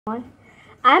I'm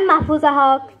Mahfouza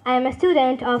Haq. I am a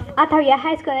student of Atharia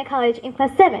High School and College in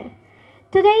class 7.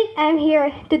 Today I am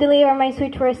here to deliver my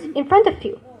sweet words in front of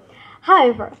you.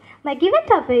 However, my given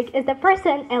topic is the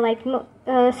person I like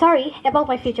about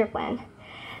my future plan.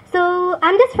 So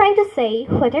I'm just trying to say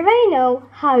whatever I know,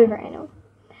 however I know.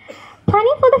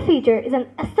 Planning for the future is an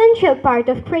essential part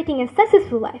of creating a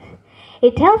successful life.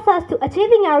 It helps us to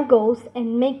achieving our goals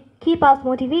and keep us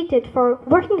motivated for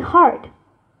working hard.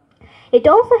 It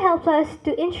also helps us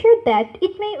to ensure that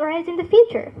it may arise in the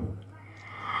future.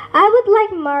 I would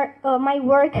like my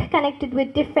work connected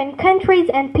with different countries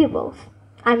and peoples.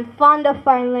 I'm fond of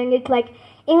foreign language like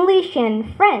English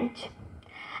and French.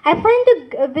 I plan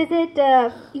to visit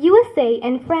USA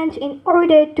and French in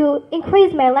order to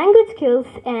increase my language skills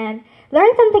and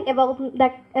learn something about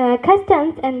the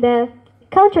customs and the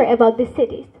culture about these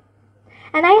cities.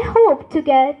 And I hope to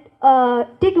get a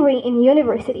degree in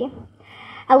university.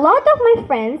 A lot of my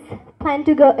friends plan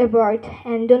to go abroad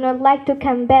and do not like to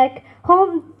come back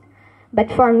home. But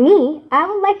for me, I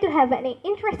would like to have an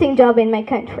interesting job in my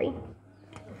country.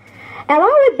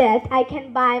 Along with that, I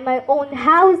can buy my own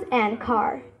house and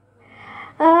car.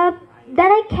 Then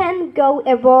I can go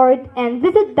abroad and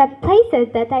visit the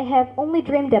places that I have only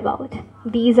dreamed about.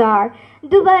 These are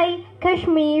Dubai,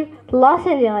 Kashmir, Los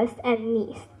Angeles, and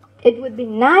Nice. It would be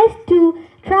nice to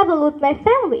travel with my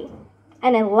family,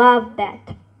 and I love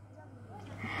that.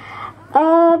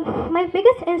 My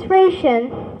biggest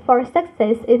inspiration for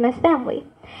success is my family.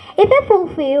 If I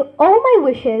fulfill all my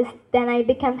wishes, then I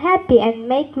become happy and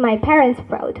make my parents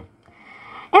proud.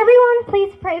 Everyone,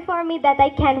 please pray for me that I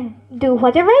can do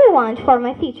whatever I want for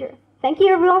my future. Thank you,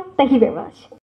 everyone. Thank you very much.